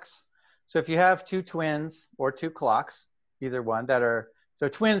paradox. So if you have two twins or two clocks, either one so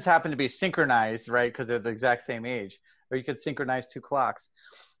twins happen to be synchronized, right? Because they're the exact same age, or you could synchronize two clocks.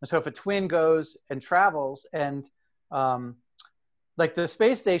 And so if a twin goes and travels, and like the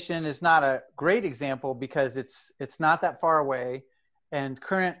space station is not a great example because it's not that far away, and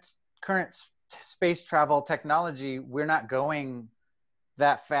current space travel technology, we're not going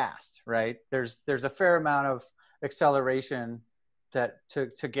that fast, right? There's a fair amount of acceleration that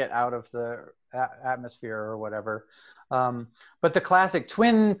to get out of the atmosphere or whatever. But the classic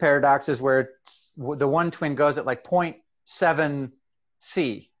twin paradox is where the one twin goes at like 0.7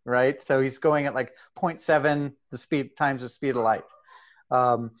 c, right? So he's going at like 0.7 the speed times the speed of light.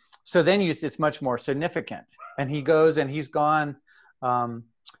 So then it's much more significant. And he goes and he's gone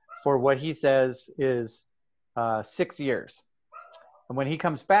for what he says is 6 years. And when he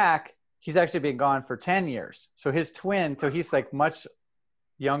comes back, he's actually been gone for 10 years. So his twin, so he's like much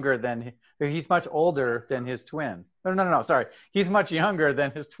younger than, he's much older than his twin. No, sorry. He's much younger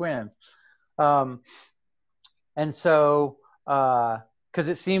than his twin. And so, because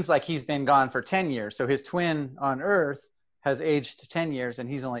it seems like he's been gone for 10 years. So his twin on Earth has aged 10 years and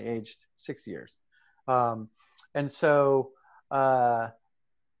he's only aged 6 years. And so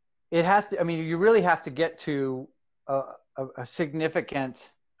it has to, I mean, you really have to get to a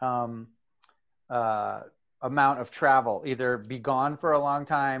significant amount of travel, either be gone for a long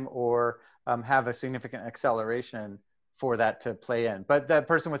time or have a significant acceleration for that to play in. But that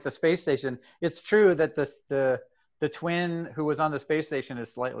person with the space station, it's true that the twin who was on the space station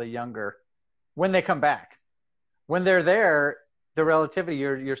is slightly younger when they come back. When they're there, the relativity,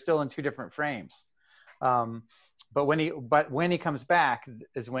 you're still in two different frames. But when he comes back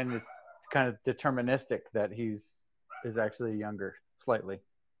is when it's kind of deterministic that is actually younger slightly.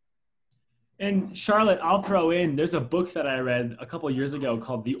 And Charlotte, I'll throw in, there's a book that I read a couple years ago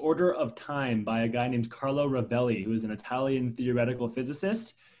called The Order of Time by a guy named Carlo Rovelli, who is an Italian theoretical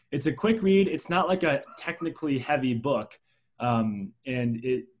physicist. It's a quick read. It's not like a technically heavy book. And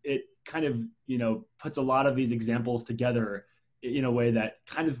it kind of, puts a lot of these examples together in a way that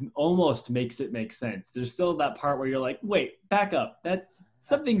kind of almost makes it make sense. There's still that part where you're like, wait, back up.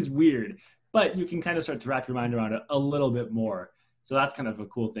 Something's weird, but you can kind of start to wrap your mind around it a little bit more. So that's kind of a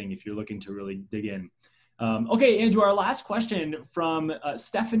cool thing if you're looking to really dig in. Okay, Andrew, our last question from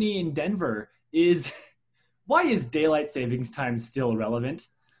Stephanie in Denver is, why is daylight savings time still relevant?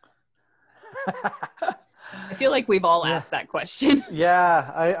 I feel like we've all asked that question.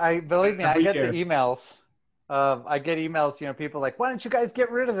 Yeah, I believe me, I get year. the emails. I get emails, people like, why don't you guys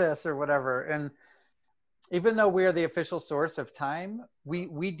get rid of this or whatever? And even though we're the official source of time,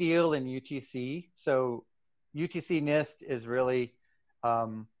 we deal in UTC. So UTC NIST is really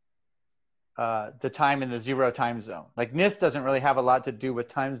the time in the zero time zone. Like NIST doesn't really have a lot to do with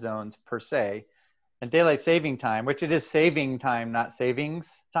time zones per se. And daylight saving time, which it is saving time, not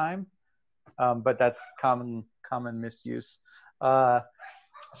savings time, but that's common misuse. And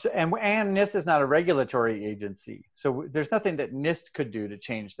NIST is not a regulatory agency. So there's nothing that NIST could do to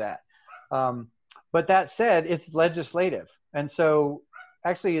change that. But that said, it's legislative. And so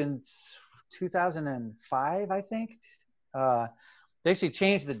actually in 2005, I think, they actually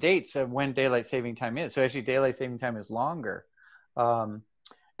changed the dates of when daylight saving time is. So actually daylight saving time is longer.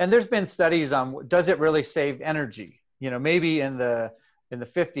 And there's been studies on, does it really save energy? Maybe in the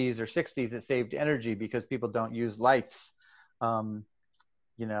 50s or 60s, it saved energy because people don't use lights,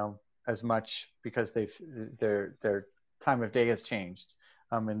 as much because their time of day has changed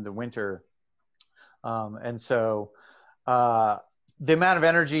in the winter. And so the amount of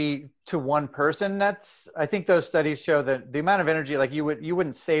energy to one person, I think those studies show that the amount of energy, like you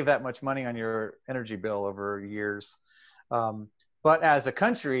wouldn't save that much money on your energy bill over years. But as a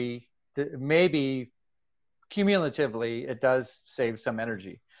country, maybe cumulatively, it does save some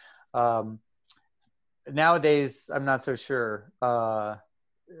energy. Nowadays, I'm not so sure. I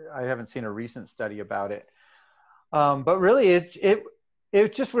haven't seen a recent study about it. But really,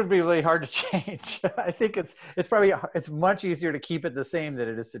 it just would be really hard to change. I think it's much easier to keep it the same than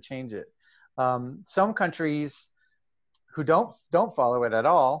it is to change it. Some countries who don't follow it at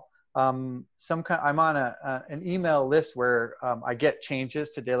all. I'm on an email list where I get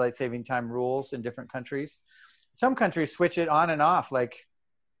changes to daylight saving time rules in different countries. Some countries switch it on and off like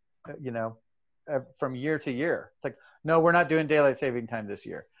from year to year. It's like, no, we're not doing daylight saving time this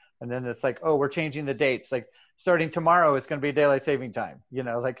year. And then it's like, oh, we're changing the dates. Like starting tomorrow, it's going to be daylight saving time,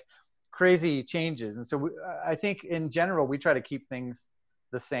 like crazy changes. And so I think in general, we try to keep things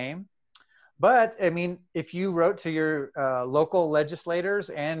the same. But I mean, if you wrote to your local legislators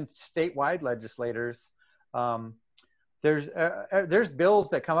and statewide legislators, there's bills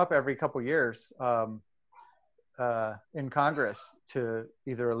that come up every couple years in Congress to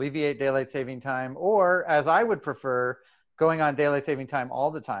either alleviate daylight saving time, or, as I would prefer, going on daylight saving time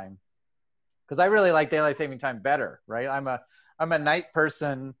all the time, because I really like daylight saving time better, right? I'm a night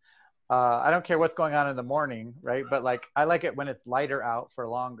person. I don't care what's going on in the morning, right? But like I like it when it's lighter out for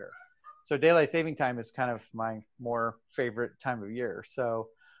longer. So daylight saving time is kind of my more favorite time of year. So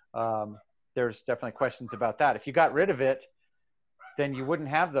there's definitely questions about that. If you got rid of it, then you wouldn't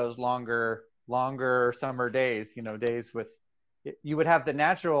have those longer summer days, days with, you would have the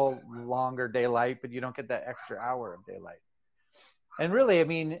natural longer daylight, but you don't get that extra hour of daylight. And really, I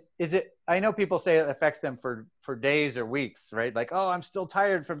mean, I know people say it affects them for days or weeks, right? Like, oh, I'm still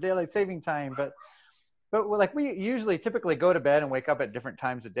tired from daylight saving time. But like we usually typically go to bed and wake up at different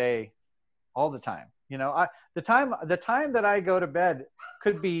times of day all the time. The time that I go to bed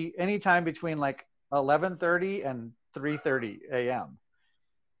could be any time between like 11:30 and 3:30 a.m.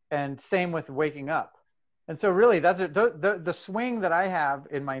 And same with waking up. And so really that's the swing that I have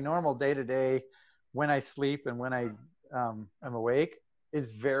in my normal day-to-day when I sleep and when I am awake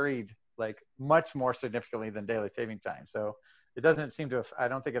is varied, like much more significantly than daylight saving time. So it doesn't seem to, I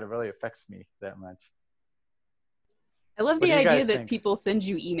don't think it really affects me that much. I love the idea that people send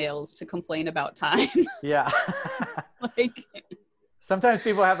you emails to complain about time. Yeah. Like sometimes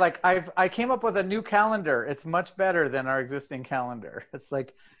people have like, I came up with a new calendar. It's much better than our existing calendar. It's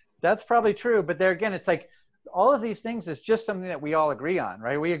like, that's probably true. But there again, it's like all of these things is just something that we all agree on,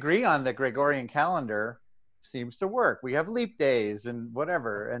 right? We agree on the Gregorian calendar seems to work. We have leap days and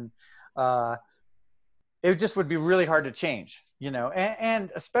whatever. And it just would be really hard to change,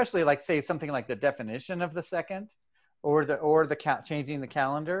 and especially like say something like the definition of the second or changing the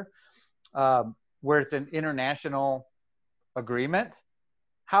calendar, where it's an international agreement.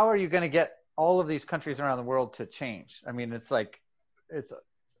 How are you going to get all of these countries around the world to change? I mean, it's like, it's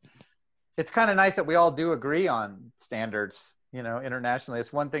kind of nice that we all do agree on standards, internationally.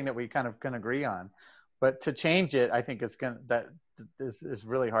 It's one thing that we kind of can agree on, but to change it, I think that is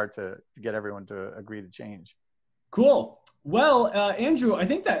really hard to get everyone to agree to change. Cool. Well, Andrew, I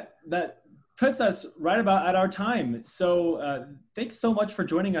think that puts us right about at our time. So thanks so much for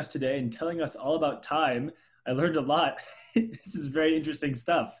joining us today and telling us all about time. I learned a lot. This is very interesting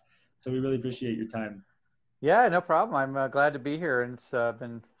stuff. So we really appreciate your time. Yeah, no problem. I'm glad to be here, and it's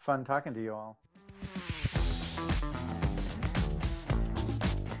been fun talking to you all.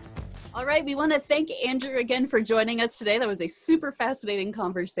 All right, we want to thank Andrew again for joining us today. That was a super fascinating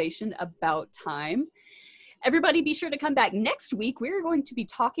conversation about time. Everybody be sure to come back next week. We're going to be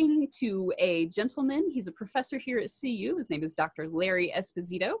talking to a gentleman. He's a professor here at CU. His name is Dr. Larry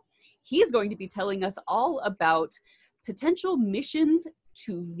Esposito. He's going to be telling us all about potential missions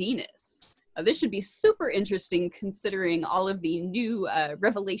to Venus. This should be super interesting considering all of the new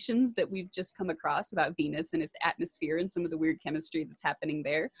revelations that we've just come across about Venus and its atmosphere and some of the weird chemistry that's happening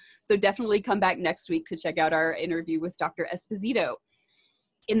there. So definitely come back next week to check out our interview with Dr. Esposito.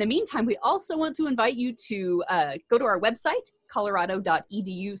 In the meantime, we also want to invite you to go to our website,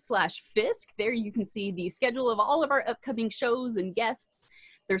 colorado.edu/Fiske. There you can see the schedule of all of our upcoming shows and guests.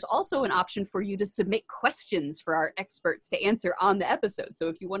 There's also an option for you to submit questions for our experts to answer on the episode. So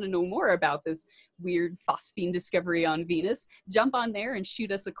if you want to know more about this weird phosphine discovery on Venus, jump on there and shoot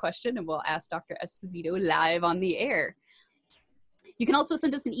us a question and we'll ask Dr. Esposito live on the air. You can also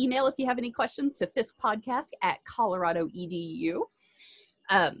send us an email if you have any questions to fiskepodcast@colorado.edu.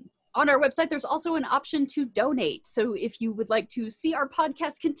 On our website, there's also an option to donate. So if you would like to see our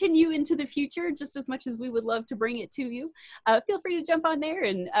podcast continue into the future, just as much as we would love to bring it to you, feel free to jump on there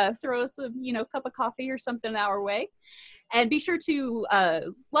and throw us a cup of coffee or something our way. And be sure to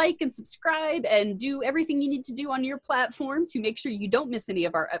like and subscribe and do everything you need to do on your platform to make sure you don't miss any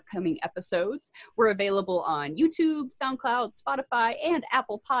of our upcoming episodes. We're available on YouTube, SoundCloud, Spotify, and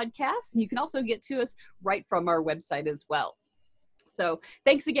Apple Podcasts. And you can also get to us right from our website as well. So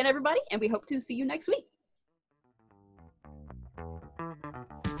thanks again, everybody, and we hope to see you next week.